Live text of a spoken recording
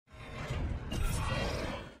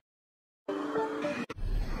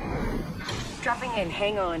Dropping in,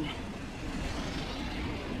 hang on.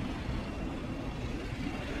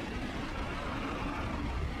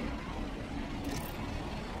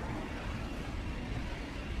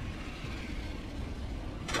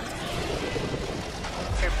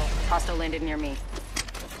 Careful, hostile landed near me.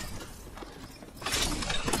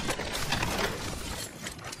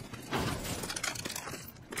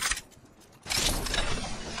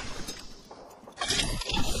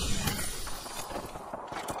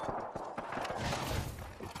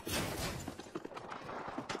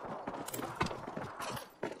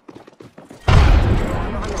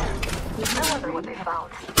 I wonder what they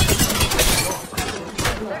found.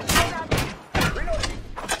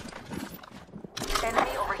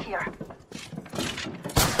 Enemy over here.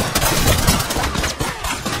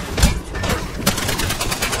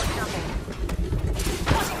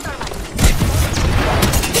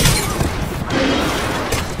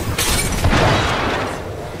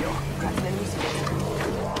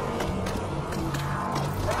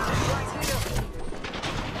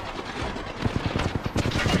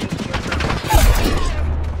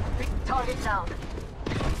 Target down.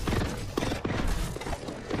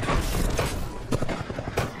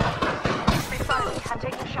 I'm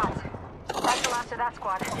taking shots. That's the last of that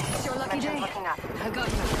squad. It's your lucky day. Looking up. I got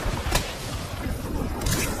you.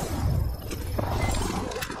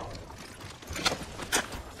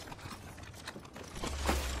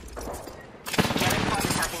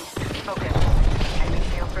 Focus. Enemy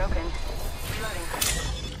shield broken. Reloading.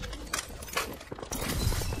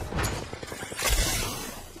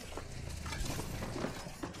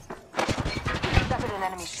 Severed an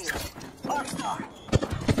enemy shield. Artics.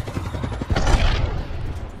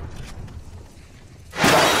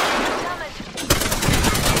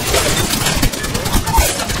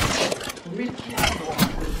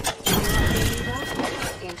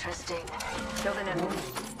 Interesting. Killed an enemy.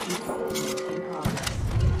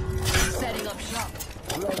 Setting up shop.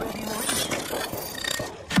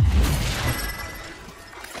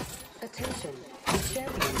 Attention, the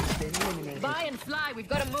champion has been eliminated. Buy and fly, we've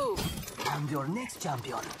got to move. And your next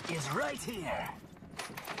champion is right here.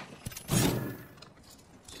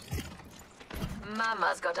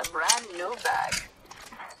 Mama's got a brand new bag.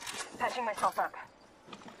 Patching myself up.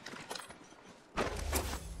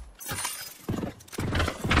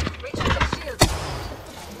 Reaching the shield.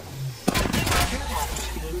 Care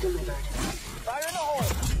package being delivered. Fire in the hole!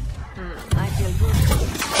 I feel good.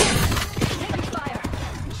 Taking fire.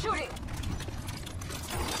 Shooting.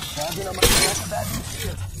 Champion on my left back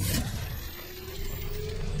shield.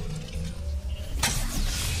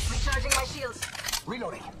 Recharging my shields.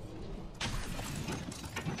 Reloading.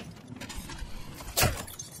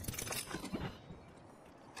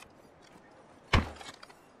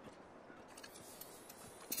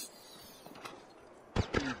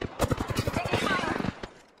 Taking fire.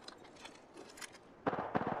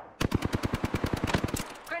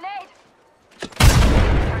 Grenade.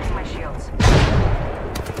 Recharging my shields.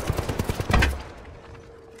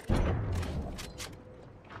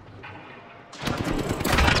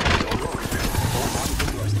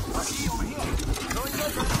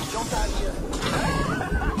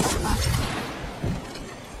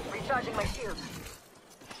 Recharging my shields.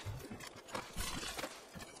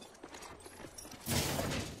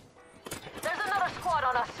 There's another squad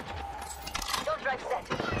on us. Don't drive set.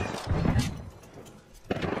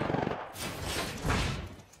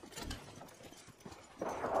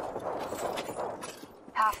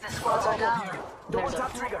 Half the squads are down. Don't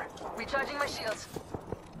tap trigger. Recharging my shields.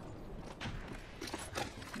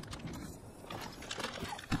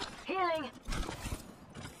 Healing.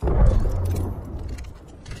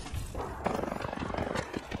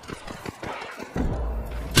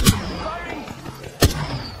 Firing!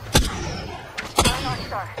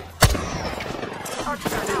 Artics.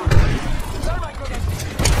 Artics are down. Thermite grenade!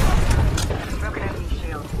 Broken enemy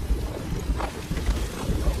shield.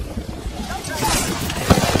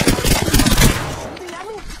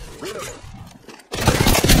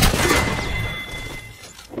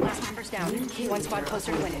 Last member's down. One squad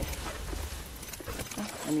closer to winning. Oh,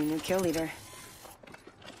 I'm your new kill leader.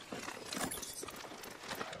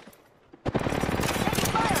 I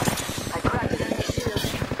cracked an enemy shield.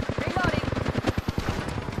 Reloading.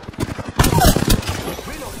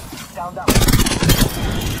 Reloading. Down, down.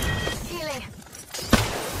 Healing.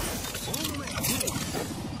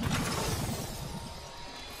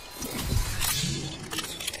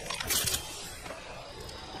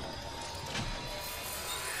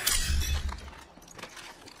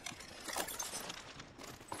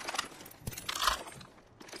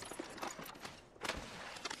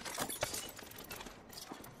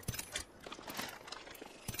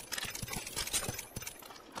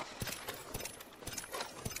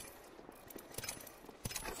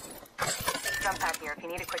 here if you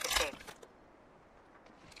need a quick escape.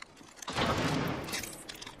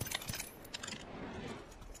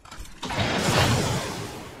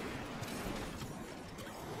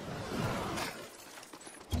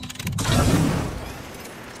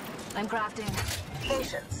 I'm crafting.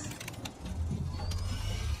 Patience.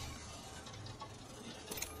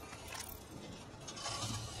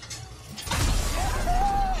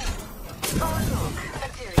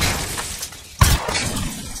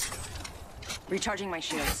 Recharging my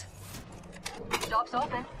shields. Shops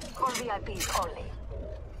open for VIPs only.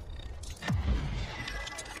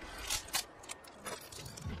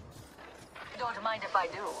 Don't mind if I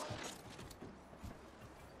do.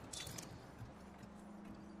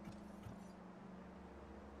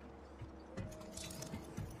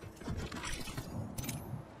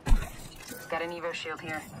 Got an Evo shield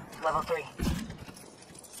here. Level 3.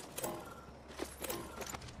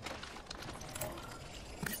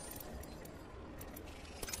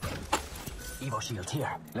 Evo shield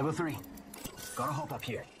here. Level 3. Gotta hop up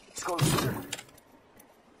here. Skull shooter.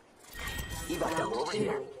 Evo down over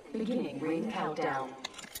here. Beginning ring countdown.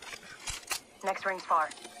 Next ring's far.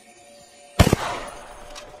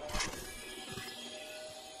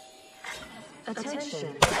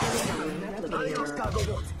 Attention. Adios, cargo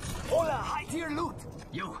boat. Hola, high tier loot.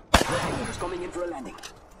 You. Replicator's coming in for a landing.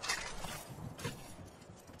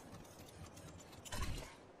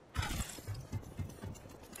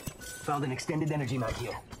 Found an extended energy mag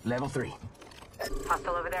here. Level 3.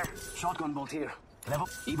 Hostile over there. Shotgun bolt here. Level.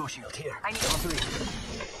 Evo shield here. I need Level 3.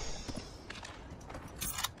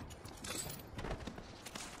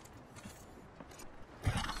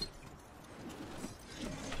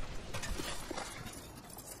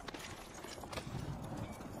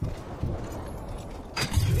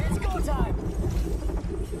 It's go time!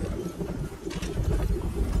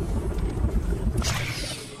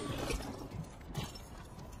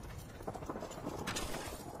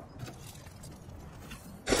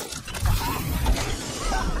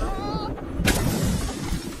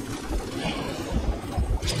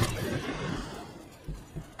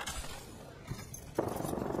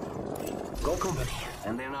 Go company,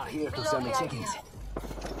 and they're not here to sell me chickens.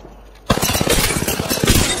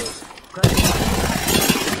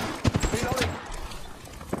 Reloading.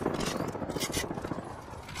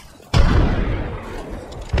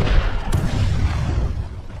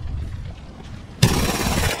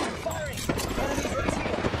 Firing! Enemies right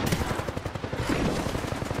here!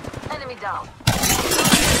 Enemy down.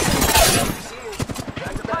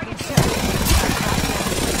 Target Target here.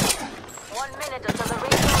 1 minute until the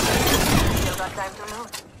ring opens. Still got time to move.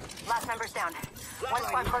 Last member's down. One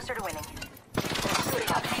squad closer to winning. They're shooting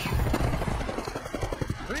up.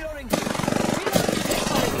 Reloading!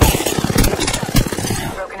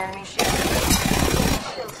 Broken enemy shield.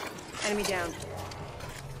 Shields. Enemy down.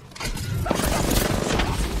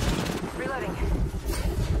 Reloading.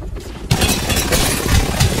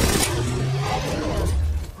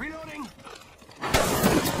 Reloading!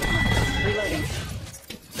 Reloading.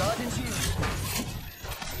 Sergeant shield.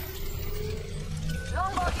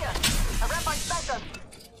 Longbow here. A ramp on special.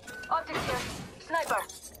 Optics here. Sniper.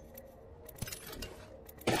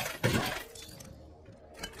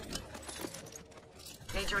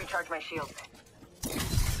 Need to recharge my shield.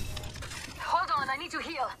 Hold on, I need to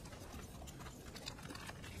heal.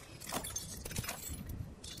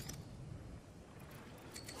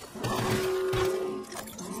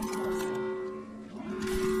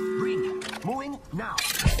 Ring. Moving now.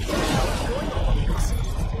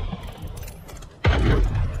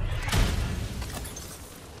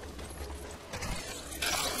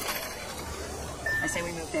 I say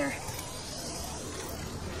we move there.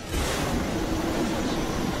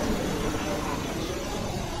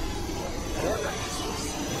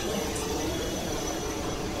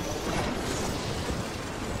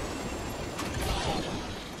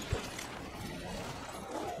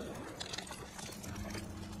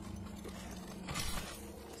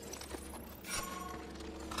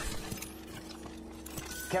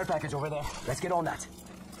 Care package over there. Let's get on that.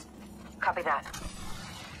 Copy that.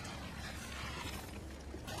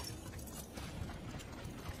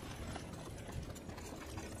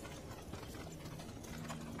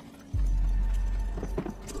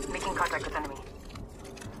 Making contact with enemy.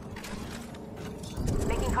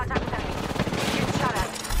 Making contact with enemy. Getting shot at.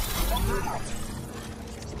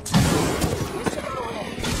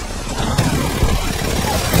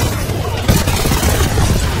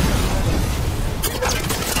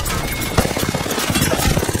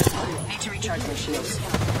 Need to recharge my shields.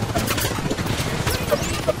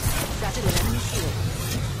 Scratching an enemy shield.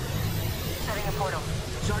 Setting a portal.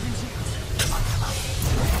 Sergeant shields.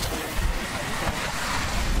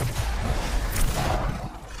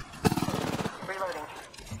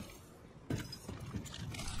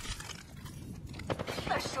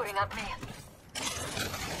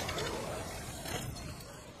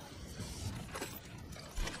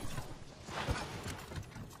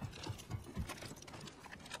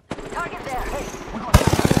 there. Hey, we're going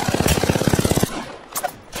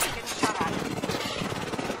getting shot at.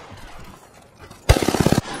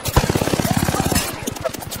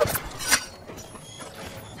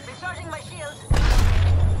 Recharging my shield.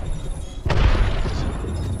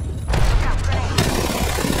 Look out, grenade.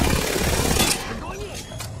 We're going in.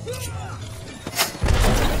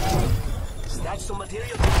 Snatch some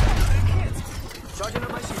material. Charging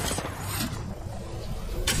on my shields.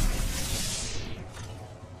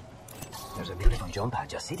 There's a beautiful jump pad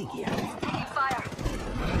just sitting here. Taking fire.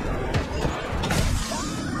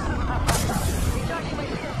 Recharging my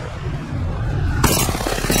shield.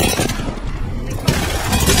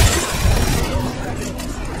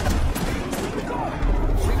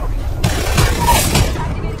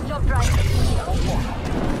 Activating jump drive.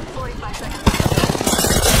 45 seconds.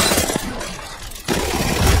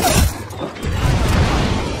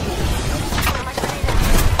 Where my grenade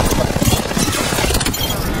is.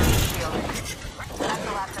 That's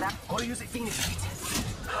the last of that. Gotta use a finish it.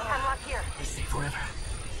 Unlock here. They stay forever.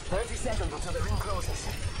 30 seconds until the ring closes.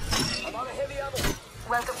 I'm out of heavy ammo.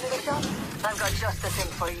 Welcome to the shop. I've got just the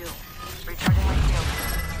thing for you. Recharging my shield.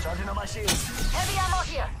 Charging on my shields. Heavy ammo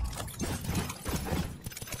here.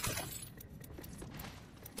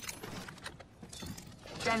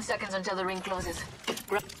 Ten seconds until the ring closes.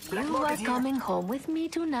 You are coming home with me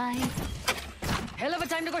tonight. Hell of a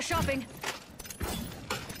time to go shopping.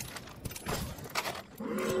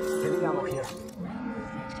 Heavy ammo here.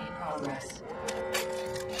 Progress.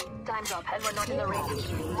 Time's up and we're not in the ring.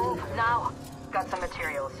 Move now. Got some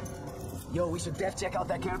materials. Yo, we should def check out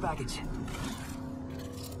that care package.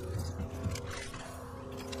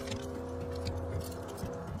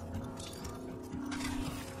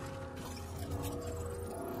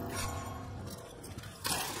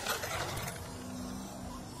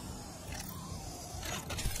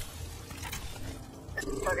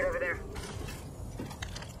 Target over there.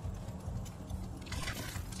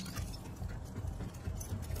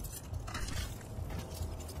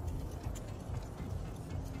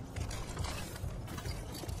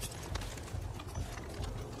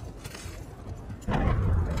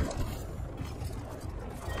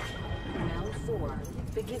 Round 4.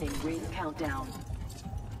 Beginning ring countdown.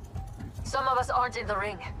 Some of us aren't in the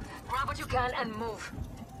ring. Grab what you can and move.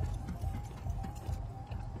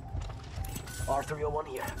 R301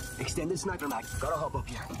 here. Extended sniper mag. Gotta hop up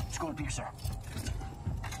here. Skull piercer.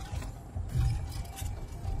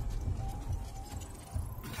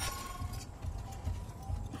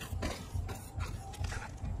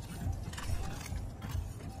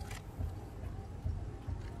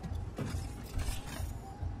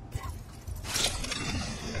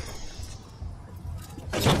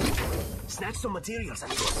 Snatch some materials,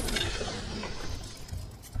 amigos.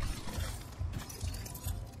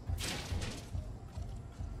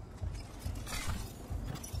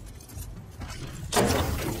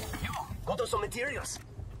 Got some materials.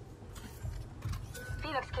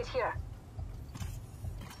 Phoenix kit here.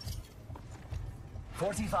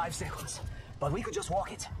 45 seconds. But we could just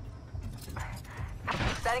walk it.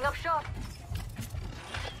 Setting up shop.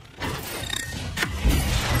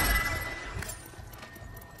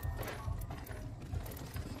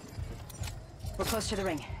 We're close to the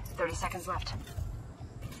ring. 30 seconds left.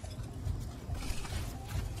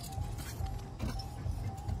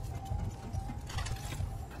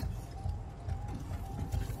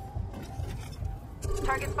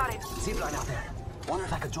 Target spotted. Zipline out there. Wonder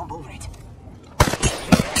if I could jump over it.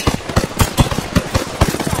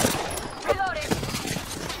 Reloading.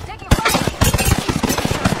 Taking fire.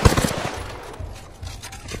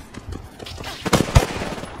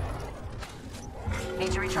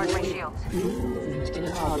 Need to recharge my shield.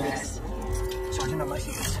 In progress. Charging on my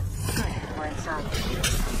shields. Good. We're inside.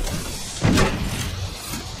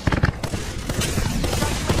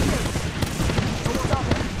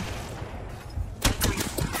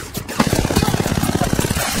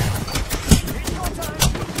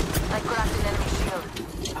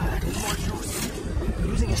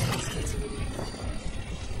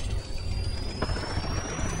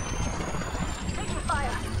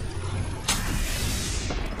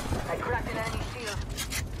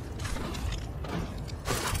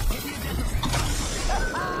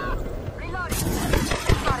 Reloading.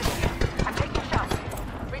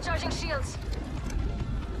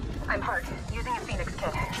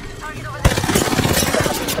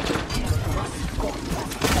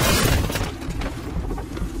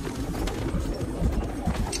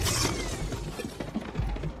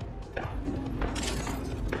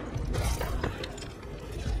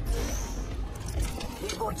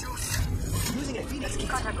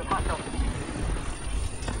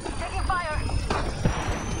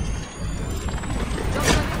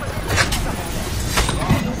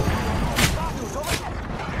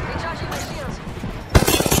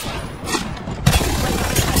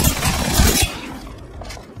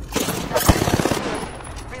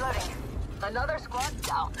 Another squad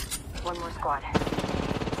down. One more squad.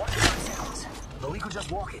 Watch your sounds. But we could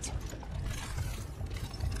just walk it.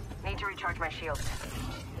 Need to recharge my shields.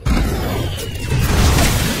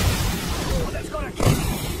 Oh, that's gonna kill me.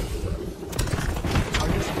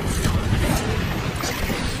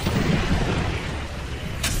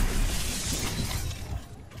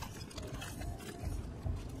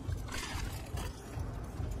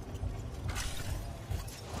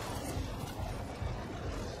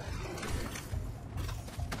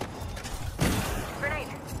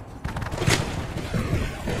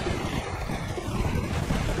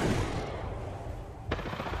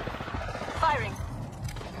 Firing.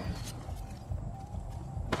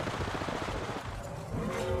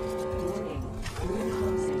 Warning. Ring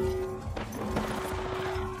closing.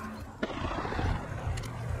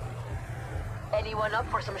 Anyone up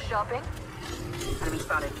for some shopping? Enemy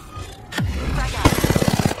spotted. Frag out.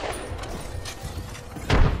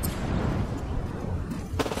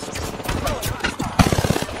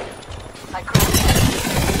 I crashed.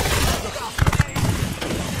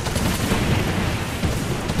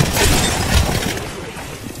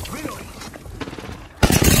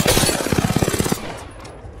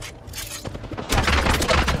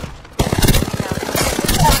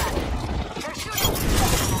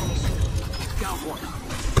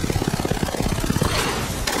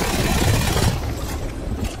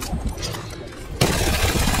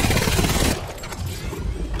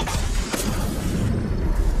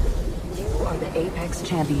 You are the Apex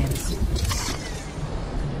champions.